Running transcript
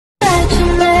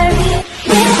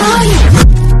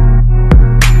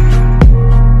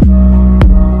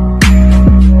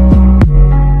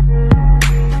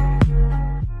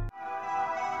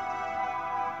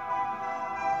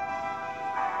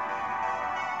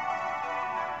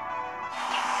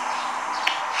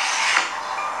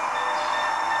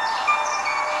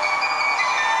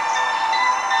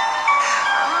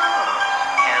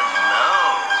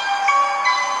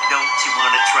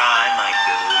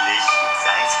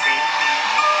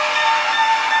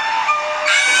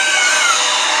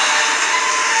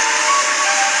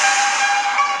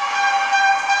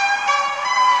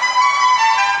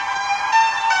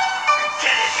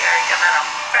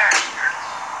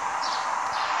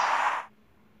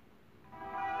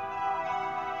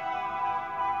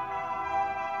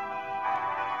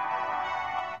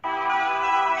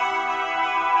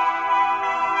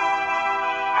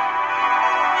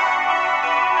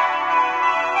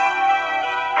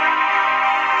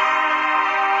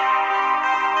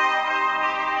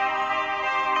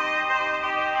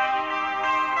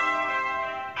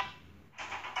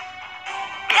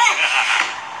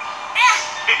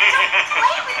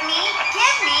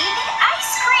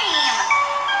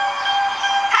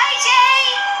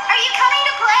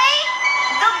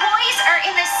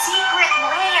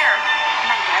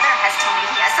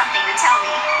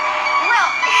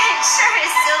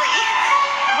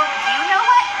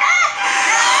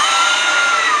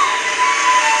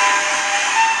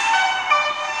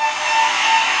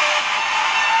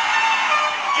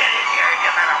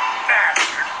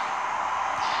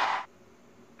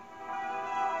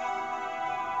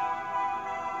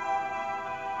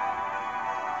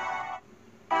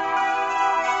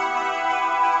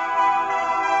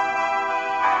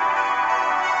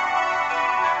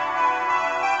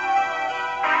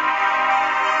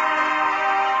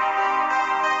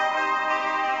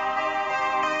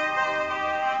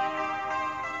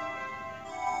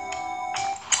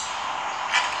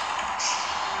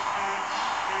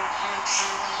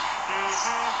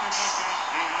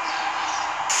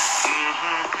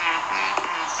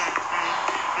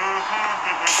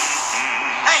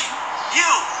Hey,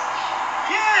 you!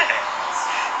 Yes,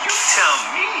 you tell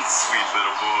me, sweet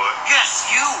little boy. Yes,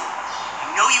 you! I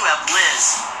know you have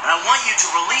Liz, and I want you to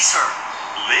release her.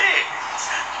 Liz,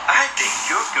 I think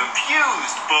you're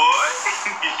confused, boy.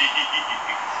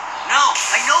 No,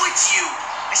 I know it's you.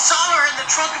 I saw her in the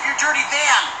trunk of your dirty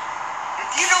van.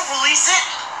 If you don't release it,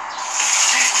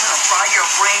 I'm gonna fry your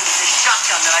brain with this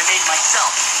shotgun that I made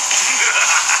myself.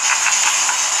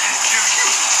 Do you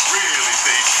really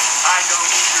think I know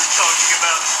who you're talking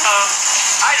about, huh?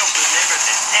 I don't remember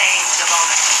the names of all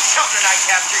the children I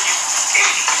captured, you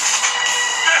idiot!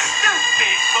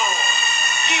 Stupid boy!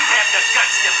 You have the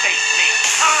guts to face me,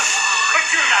 huh? But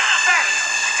you're not fat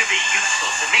enough to be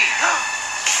useful to me, huh?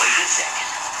 Wait a second.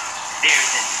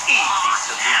 There's an easy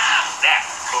solution to that.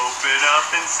 Open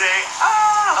up and say,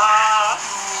 ah.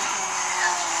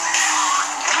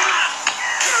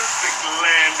 Perfect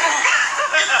landing.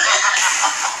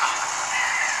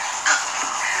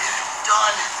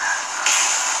 Done.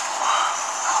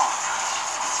 Oh,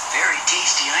 very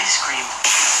tasty ice cream.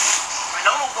 I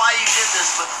don't know why you did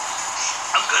this, but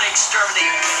I'm gonna exterminate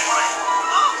you anyway.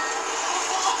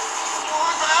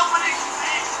 What's happening to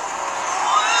me?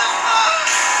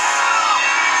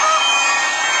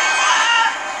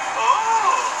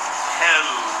 Oh,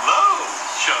 hello,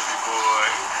 chubby boy.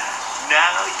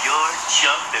 Now you're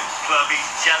chump and fluffy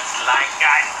just like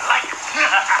I like.